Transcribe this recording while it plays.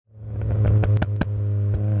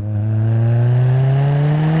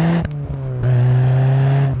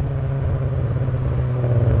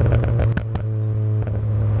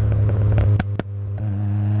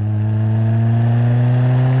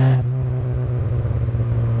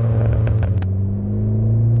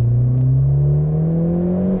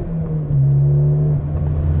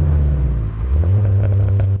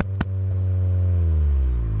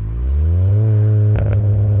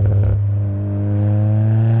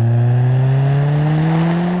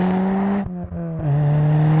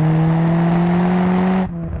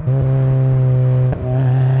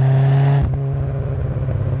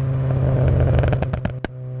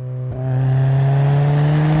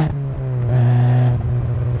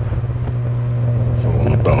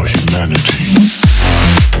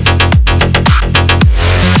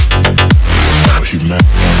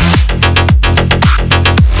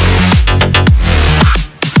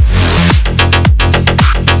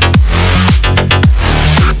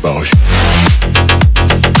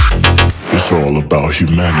It's all about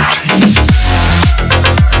humanity.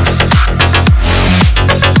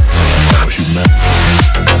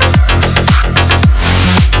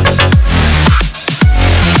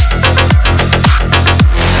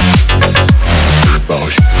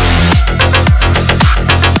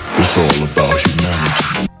 It's all about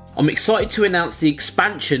humanity. I'm excited to announce the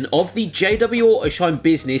expansion of the JW Autoshine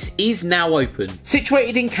business is now open.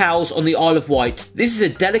 Situated in Cowes on the Isle of Wight, this is a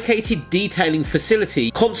dedicated detailing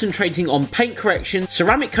facility concentrating on paint correction,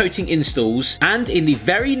 ceramic coating installs, and in the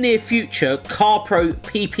very near future, CarPro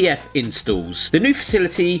PPF installs. The new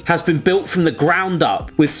facility has been built from the ground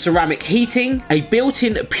up with ceramic heating, a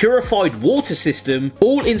built-in purified water system,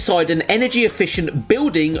 all inside an energy efficient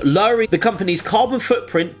building, lowering the company's carbon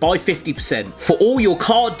footprint by 50%. For all your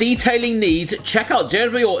car detailing needs, check out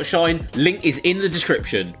JW Autoshine, link is in the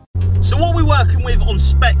description. So what we're working with on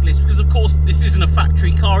spec list, because of course this isn't a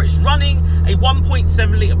factory car, it's running a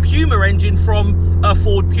 1.7 litre PUMA engine from a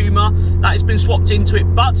Ford Puma that has been swapped into it,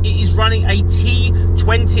 but it is running a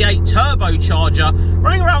T28 turbocharger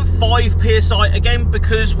running around 5 psi, again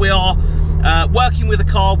because we are working with a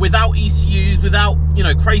car without ECUs, without, you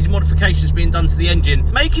know, crazy modifications being done to the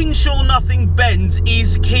engine. Making sure nothing bends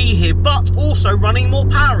is key here, but also running more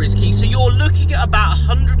power is key. So you're looking at about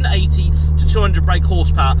 180 to 200 brake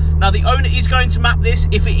horsepower. Now the owner is going to map this.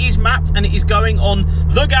 If it is mapped and it is going on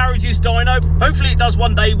the garage's dyno, hopefully it does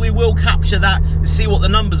one day, we will capture that and see what the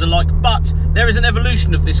numbers are like. But there is an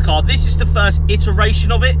evolution of this car. This is the first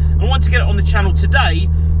iteration of it. I want to get it on the channel today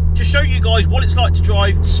to show you guys what it's like to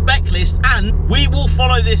drive spec list, and we will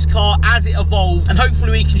follow this car as it evolves, and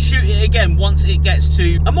hopefully we can shoot it again once it gets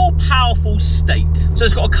to a more powerful state. So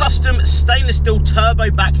it's got a custom stainless steel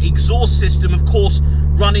turbo back exhaust system, of course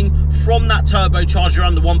running from that turbocharger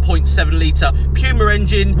under 1.7 litre Puma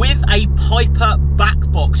engine with a Piper back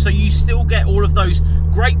box, so you still get all of those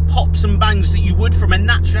great pops and bangs that you would from a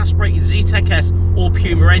naturally aspirated ZTEC S or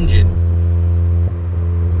Puma engine.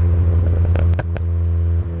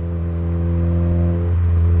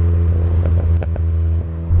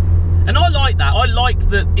 And I like that. I like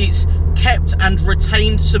that it's kept and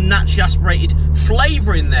retained some naturally aspirated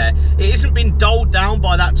flavour in there. It hasn't been dulled down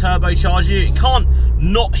by that turbocharger. You can't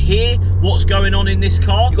not hear what's going on in this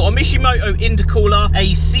car. You've got a Mishimoto intercooler,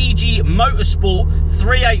 a CG Motorsport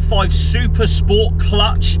 385 Super Sport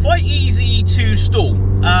clutch. Quite easy to stall.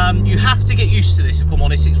 You have to get used to this, if I'm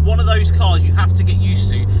honest. It's one of those cars you have to get used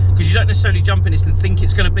to, because you don't necessarily jump in this and think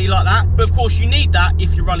it's going to be like that. But of course you need that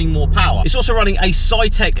if you're running more power. It's also running a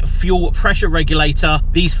Cytec fuel pressure regulator,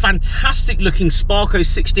 these fantastic looking Sparco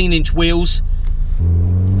 16-inch wheels.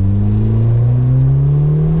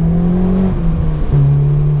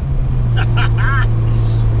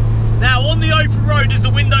 Now on the open road, as the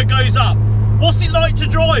window goes up, what's it like to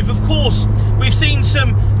drive? Of course, we've seen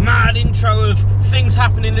some mad intro of things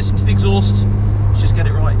happening. Listen to the exhaust. Let's just get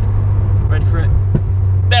it right. Ready for it?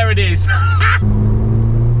 There it is.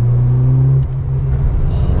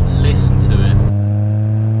 Listen to it.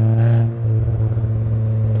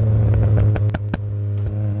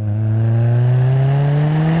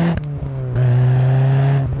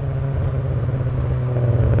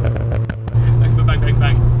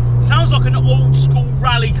 Sounds like an old school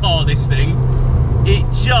rally car, this thing. It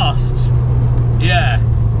just, yeah.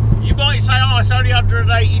 You might say, oh, it's only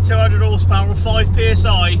 180, 200 horsepower or 5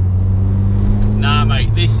 psi. Nah,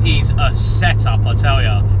 mate, this is a setup, I tell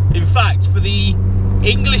ya. In fact, for the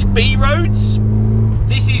English B roads,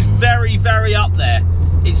 this is very, very up there.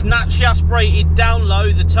 It's naturally aspirated down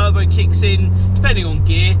low. The turbo kicks in, depending on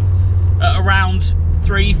gear, at around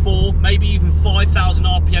 3, 4, maybe even 5,000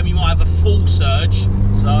 RPM. You might have a full surge.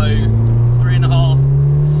 So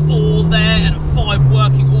 3.5, 4 there, and 5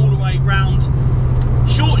 working all the way round.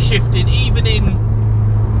 Short shifting, even in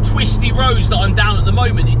twisty roads that I'm down at the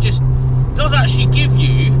moment, it just does actually give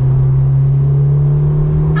you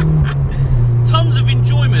tons of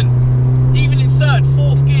enjoyment. Even in 3rd,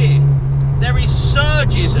 4th gear, there is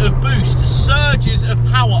surges of boost, surges of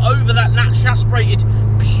power over that naturally aspirated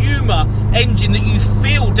Puma engine that you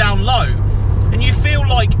feel down low, and you feel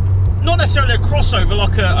like not necessarily a crossover,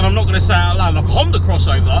 like a, and I'm not going to say it out loud, like a Honda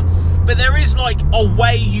crossover, but there is like a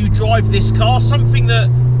way you drive this car, something that,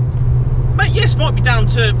 yes, might be down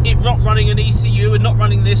to it not running an ECU and not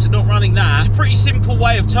running this and not running that. It's a pretty simple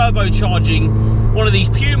way of turbocharging one of these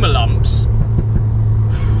Puma lumps.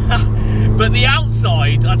 But the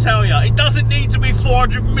outside, I tell you, it doesn't need to be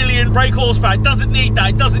 400 million brake horsepower. It doesn't need that.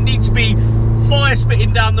 It doesn't need to be fire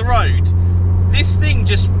spitting down the road. This thing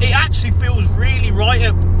just, it actually feels really right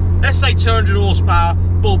at, let's say 200 horsepower,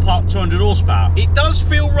 ballpark 200 horsepower. It does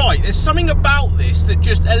feel right. There's something about this that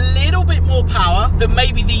just a little bit more power that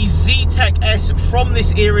maybe the Zetec S from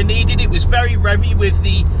this era needed. It was very revvy with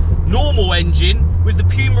the normal engine, with the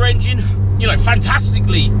Puma engine, you know,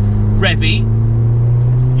 fantastically revvy.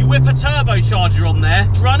 You whip a turbocharger on there,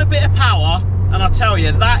 run a bit of power, and I tell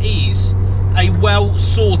you, that is a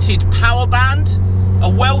well-sorted power band, a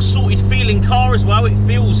well-sorted feeling car as well. It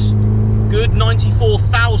feels good.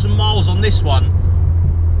 94,000 miles on this one.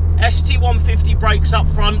 ST150 brakes up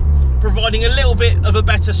front, providing a little bit of a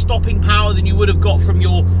better stopping power than you would have got from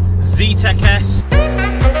your Zetec S.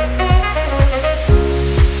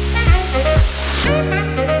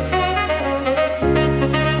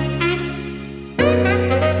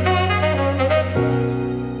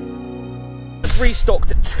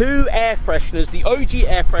 Restocked 2 air fresheners, the OG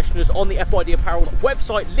air fresheners, on the FYD Apparel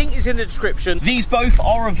website. Link is in the description. These both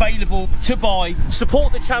are available to buy.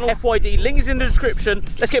 Support the channel, FYD. Link is in the description.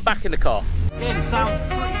 Let's get back in the car. Again, sounds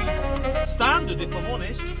pretty standard if I'm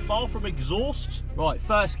honest, bar from exhaust. Right,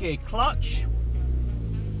 first gear, clutch.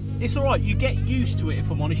 It's all right, you get used to it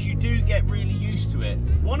if I'm honest. You do get really used to it.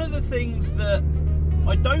 One of the things that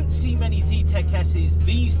I don't see many Zetec S's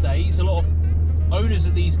these days, a lot of owners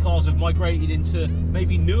of these cars have migrated into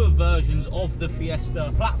maybe newer versions of the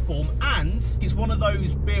Fiesta platform, and it's one of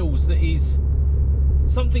those builds that is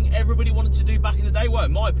something everybody wanted to do back in the day. Well,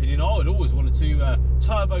 in my opinion, I would always wanted to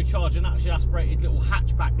turbocharge an actually aspirated little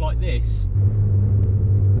hatchback like this.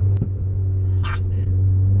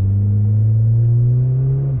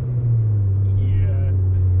 Yeah,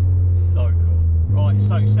 so cool. Right,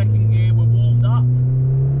 so second gear, we're warmed up.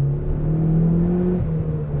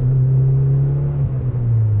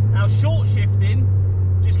 Now, short shifting,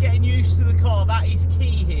 just getting used to the car, that is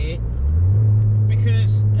key here,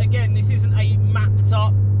 because again, this isn't a mapped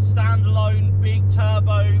up, standalone, big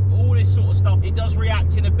turbo, all this sort of stuff. It does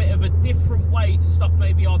react in a bit of a different way to stuff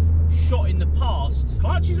maybe I've shot in the past.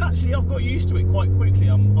 Clutch is actually, I've got used to it quite quickly.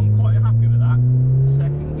 I'm quite happy with that.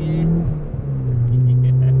 Second gear.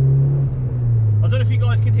 I don't know if you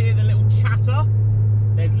guys can hear the little chatter.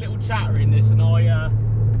 There's little chatter in this, and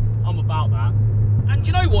I'm about that. And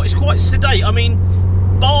you know what, it's quite sedate. I mean,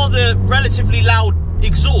 bar the relatively loud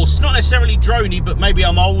exhaust, it's not necessarily droney, but maybe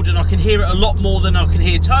I'm old and I can hear it a lot more than I can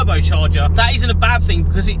hear turbocharger. That isn't a bad thing,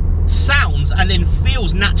 because it sounds and then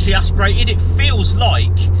feels naturally aspirated. It feels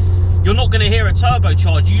like you're not going to hear a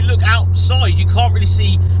turbocharger. You look outside, you can't really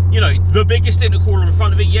see, you know, the biggest intercooler on the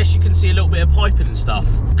front of it. Yes, you can see a little bit of piping and stuff.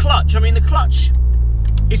 Clutch, I mean, the clutch,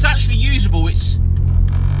 it's actually usable. It's,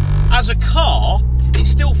 as a car, it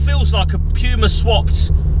still feels like a Puma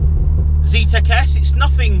swapped Zetec S. It's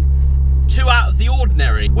nothing too out of the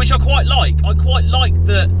ordinary, which I quite like. I quite like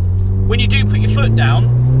that when you do put your foot down,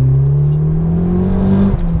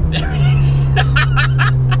 there it is.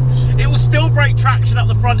 It will still break traction up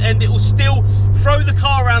the front end. It will still throw the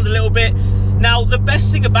car around a little bit. Now, the best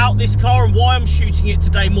thing about this car, and why I'm shooting it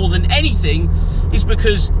today more than anything, is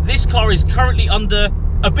because this car is currently under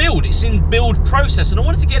a build. It's in build process, and I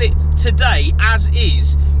wanted to get it today as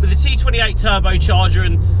is, with the T28 turbocharger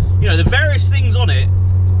and, you know, the various things on it,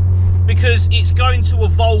 because it's going to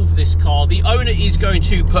evolve this car. The owner is going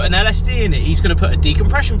to put an LSD in it. He's going to put a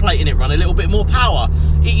decompression plate in it, run a little bit more power.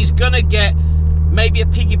 It is going to get maybe a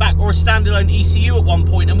piggyback or a standalone ECU at one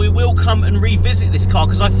point, and we will come and revisit this car,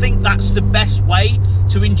 because I think that's the best way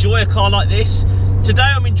to enjoy a car like this. Today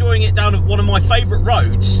I'm enjoying it down one of my favourite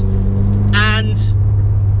roads, and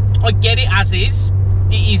I get it as is.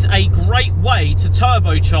 It is a great way to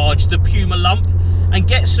turbocharge the Puma lump and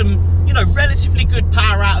get some, you know, relatively good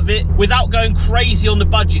power out of it without going crazy on the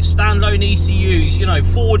budget. Standalone ECUs, you know,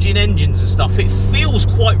 forging engines and stuff. It feels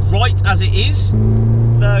quite right as it is.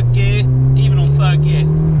 Third gear, even on third gear.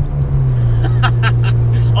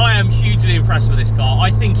 I am hugely impressed with this car.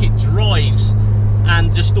 I think it drives,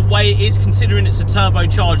 and just the way it is, considering it's a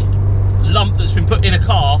turbocharged lump that's been put in a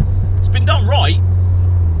car, it's been done right.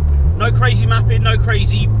 No crazy mapping, no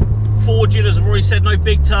crazy forging, as I've already said, no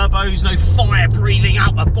big turbos, no fire breathing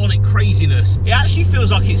out the bonnet craziness. It actually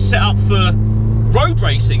feels like it's set up for road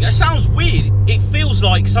racing. It sounds weird. It feels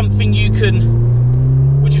like something you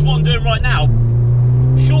can, which is what I'm doing right now,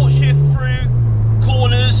 short shift through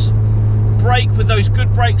corners, brake with those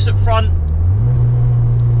good brakes at front,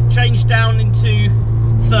 change down into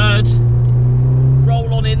third,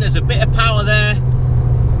 roll on in, there's a bit of power there.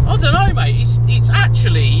 I don't know, mate, it's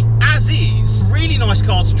actually, as is, a really nice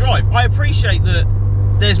car to drive. I appreciate that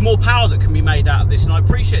there's more power that can be made out of this, and I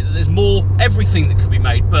appreciate that there's more everything that can be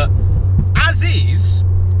made, but as is,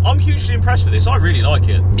 I'm hugely impressed with this. I really like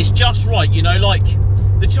it. It's just right, you know, like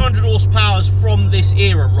the 200 horsepower's from this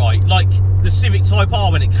era, right? Like the Civic Type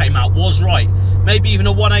R when it came out was right. Maybe even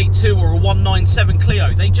a 182 or a 197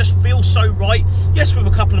 Clio. They just feel so right. Yes, with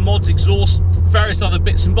a couple of mods, exhaust, various other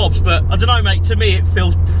bits and bobs, but I don't know, mate, to me it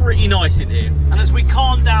feels pretty nice in here. And as we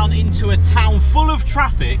calm down into a town full of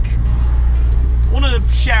traffic, I want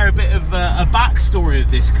to share a bit of a backstory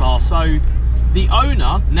of this car. So the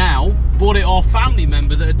owner now bought it off a family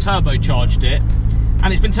member that had turbocharged it,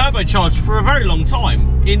 and it's been turbocharged for a very long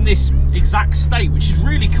time in this exact state, which is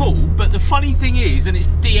really cool. But the funny thing is, and it's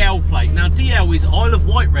DL plate. Now DL is Isle of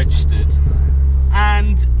Wight registered,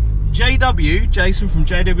 and Jason from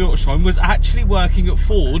JW Autoshine was actually working at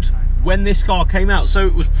Ford when this car came out, so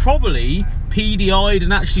it was probably PDI'd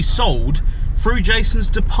and actually sold through Jason's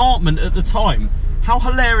department at the time. How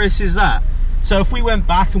hilarious is that? So if we went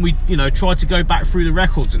back and we, you know, tried to go back through the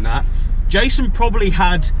records and that, Jason probably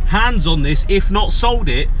had hands on this, if not sold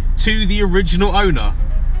it, to the original owner.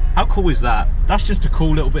 How cool is that? That's just a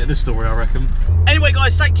cool little bit of the story, I reckon. Anyway,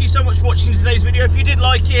 guys, thank you so much for watching today's video. If you did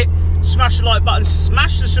like it, smash the like button,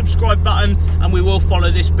 smash the subscribe button, and we will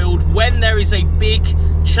follow this build when there is a big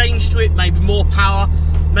change to it, maybe more power,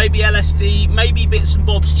 maybe LSD, maybe bits and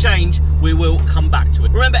bobs change, we will come back to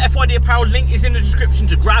it. Remember, FID Apparel, link is in the description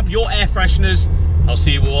to grab your air fresheners. I'll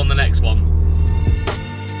see you all on the next one.